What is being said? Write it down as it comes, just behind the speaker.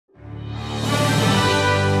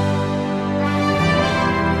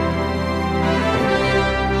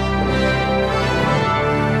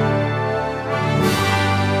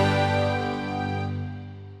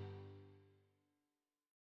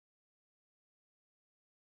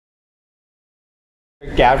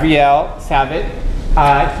Gavriel Savit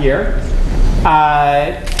here.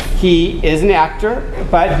 He is an actor,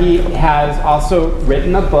 but he has also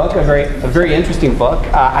written a book, a very interesting book.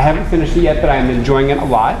 I haven't finished it yet, but I'm enjoying it a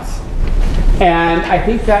lot. And I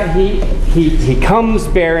think that he comes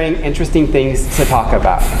bearing interesting things to talk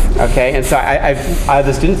about. Okay, and so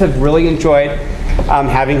the students have really enjoyed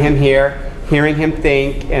having him here, hearing him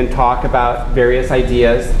think and talk about various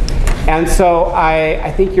ideas. And so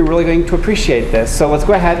I think you're really going to appreciate this. So let's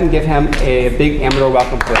go ahead and give him a big amateur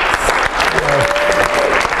welcome, please.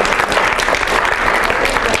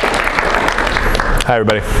 Hi,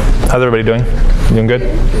 everybody. How's everybody doing? You doing good?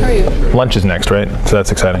 How are you? Lunch is next, right? So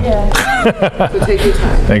that's exciting. Yeah. So take your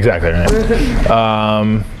time. Exactly. Right.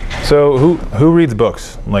 So who reads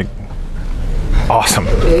books? Like, awesome.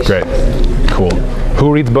 Great. Cool.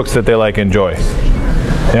 Who reads books that they like enjoy?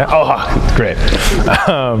 Yeah. Oh, great.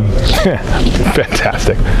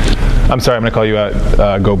 Fantastic. I'm sorry. I'm going to call you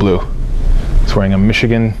out. Go Blue. He's wearing a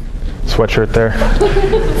Michigan sweatshirt there,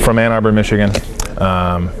 from Ann Arbor, Michigan.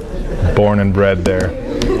 Born and bred there.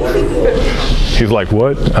 He's like,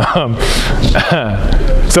 what?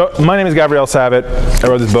 So my name is Gavriel Savit. I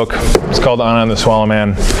wrote this book. It's called Anna and the Swallow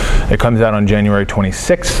Man. It comes out on January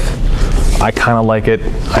 26th. I kind of like it.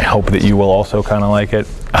 I hope that you will also kind of like it.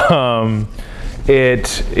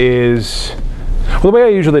 It is, well, the way I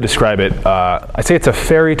usually describe it, I say it's a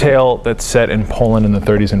fairy tale that's set in Poland in the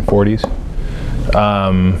 30s and 40s.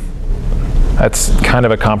 That's kind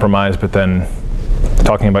of a compromise, but then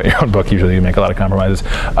talking about your own book, usually you make a lot of compromises.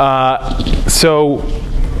 So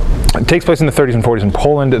it takes place in the 30s and 40s in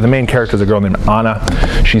Poland. The main character is a girl named Anna.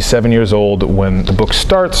 She's 7 years old when the book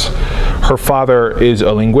starts. Her father is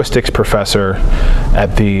a linguistics professor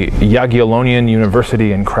at the Jagiellonian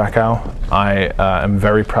University in Krakow. I am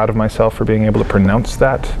very proud of myself for being able to pronounce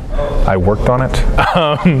that. I worked on it.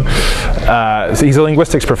 So he's a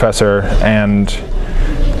linguistics professor, and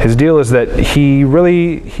his deal is that he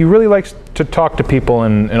really likes to talk to people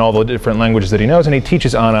in all the different languages that he knows, and he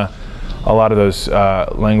teaches Anna a lot of those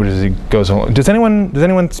languages as he goes along. Does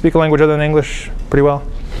anyone speak a language other than English pretty well?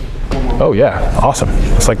 Oh yeah, awesome.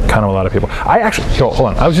 It's like kind of a lot of people. I actually, hold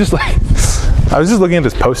on. I was just looking at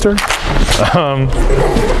this poster.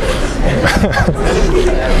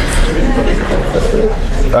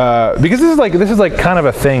 Because this is like kind of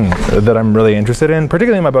a thing that I'm really interested in,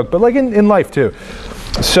 particularly in my book, but like in life too.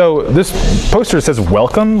 So this poster says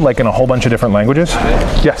welcome, like in a whole bunch of different languages.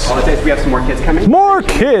 Yes. We have some more kids coming. More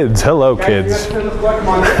kids. Hello, kids.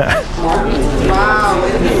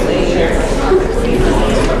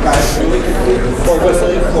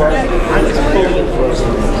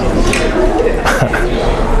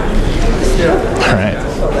 All right.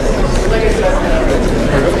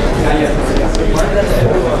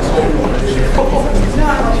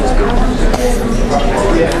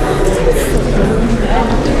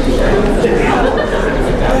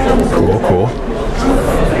 Cool.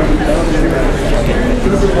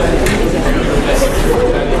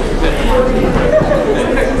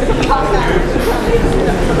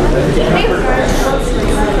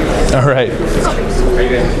 All right. Are you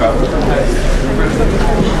guys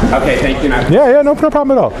okay, thank you. Yeah, no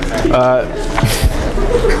problem at all.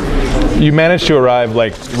 You managed to arrive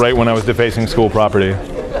like right when I was defacing school property.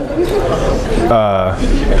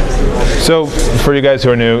 So for you guys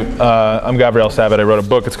who are new, I'm Gavriel Savit. I wrote a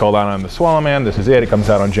book. It's called Anna and the Swallow Man. This is it. It comes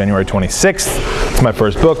out on January 26th. It's my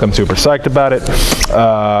first book. I'm super psyched about it.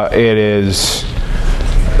 It is,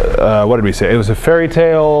 what did we say? It was a fairy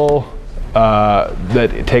tale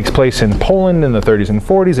that takes place in Poland in the 30s and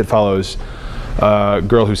 40s. It follows a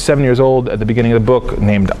girl who's 7 years old at the beginning of the book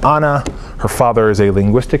named Anna. Her father is a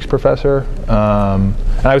linguistics professor. And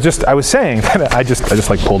I was saying that I just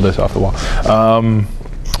like pulled this off the wall.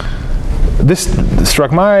 This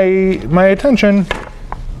struck my attention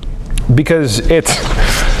because it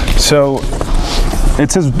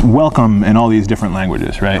says welcome in all these different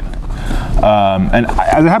languages, right? And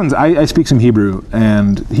as it happens, I speak some Hebrew,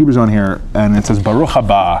 and Hebrew's on here, and it says Baruch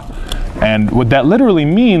haba, and what that literally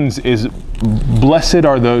means is blessed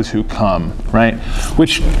are those who come, right?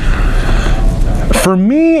 Which, for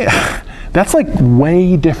me, that's like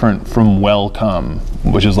way different from welcome,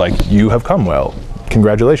 which is like, you have come well,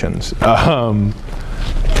 congratulations. And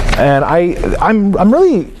I'm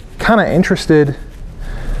really kind of interested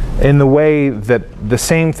in the way that the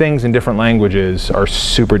same things in different languages are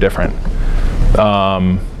super different.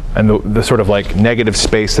 And the sort of like negative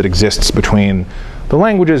space that exists between the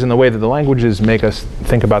languages and the way that the languages make us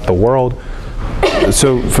think about the world.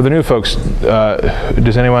 So for the new folks,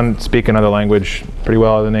 does anyone speak another language pretty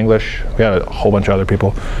well other than English? We have a whole bunch of other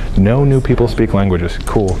people. No new people speak languages.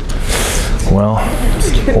 Cool. Well,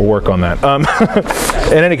 we'll work on that.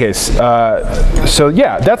 In any case, so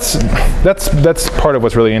yeah, that's part of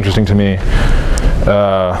what's really interesting to me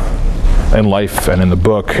in life and in the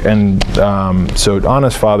book. And so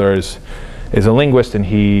Anna's father is a linguist, and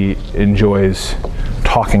he enjoys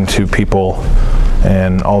talking to people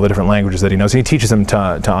in all the different languages that he knows. And he teaches them to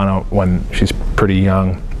Anna when she's pretty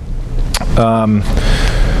young.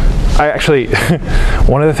 I actually,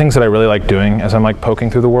 one of the things that I really like doing as I'm like poking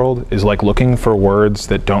through the world is like looking for words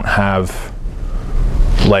that don't have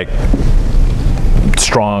like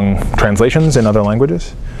strong translations in other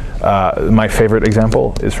languages. My favorite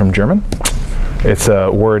example is from German. It's a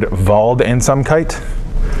word Waldeinsamkeit,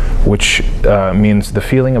 which means the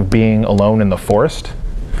feeling of being alone in the forest,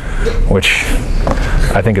 which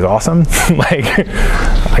I think is awesome. Like,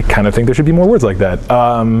 I kind of think there should be more words like that.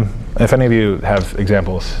 If any of you have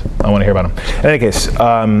examples, I want to hear about them. In any case,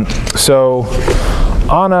 so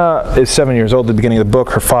Anna is 7 years old at the beginning of the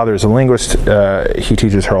book. Her father is a linguist. He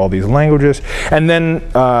teaches her all these languages. And then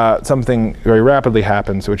something very rapidly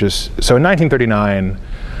happens, which is, so in 1939,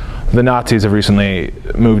 the Nazis have recently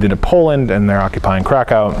moved into Poland, and they're occupying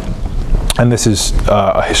Krakow. And this is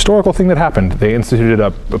a historical thing that happened. They instituted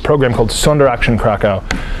a program called Sonderaktion Krakow,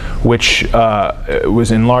 which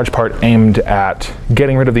was in large part aimed at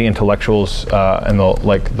getting rid of the intellectuals and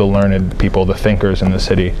the learned people, the thinkers in the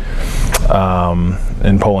city,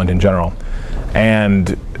 in Poland in general.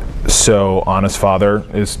 And so Anna's father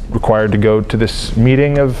is required to go to this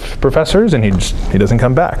meeting of professors, and he doesn't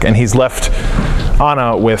come back. And he's left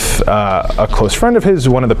Anna with a close friend of his,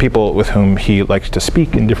 one of the people with whom he likes to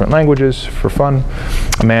speak in different languages for fun,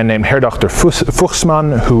 a man named Herr Dr.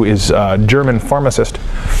 Fuchsmann, who is a German pharmacist.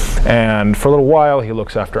 And for a little while he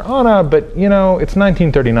looks after Anna, but you know, it's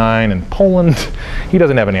 1939 in Poland. He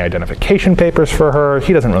doesn't have any identification papers for her.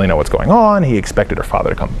 He doesn't really know what's going on. He expected her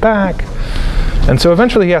father to come back. And so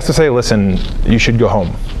eventually he has to say, listen, you should go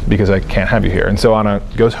home because I can't have you here. And so Anna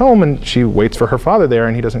goes home, and she waits for her father there,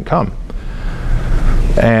 and he doesn't come.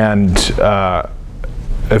 And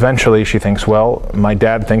eventually she thinks, well, my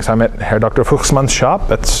dad thinks I'm at Herr Dr. Fuchsmann's shop.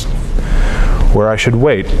 That's where I should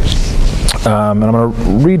wait. And I'm going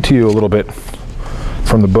to read to you a little bit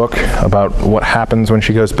from the book about what happens when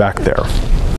she goes back there.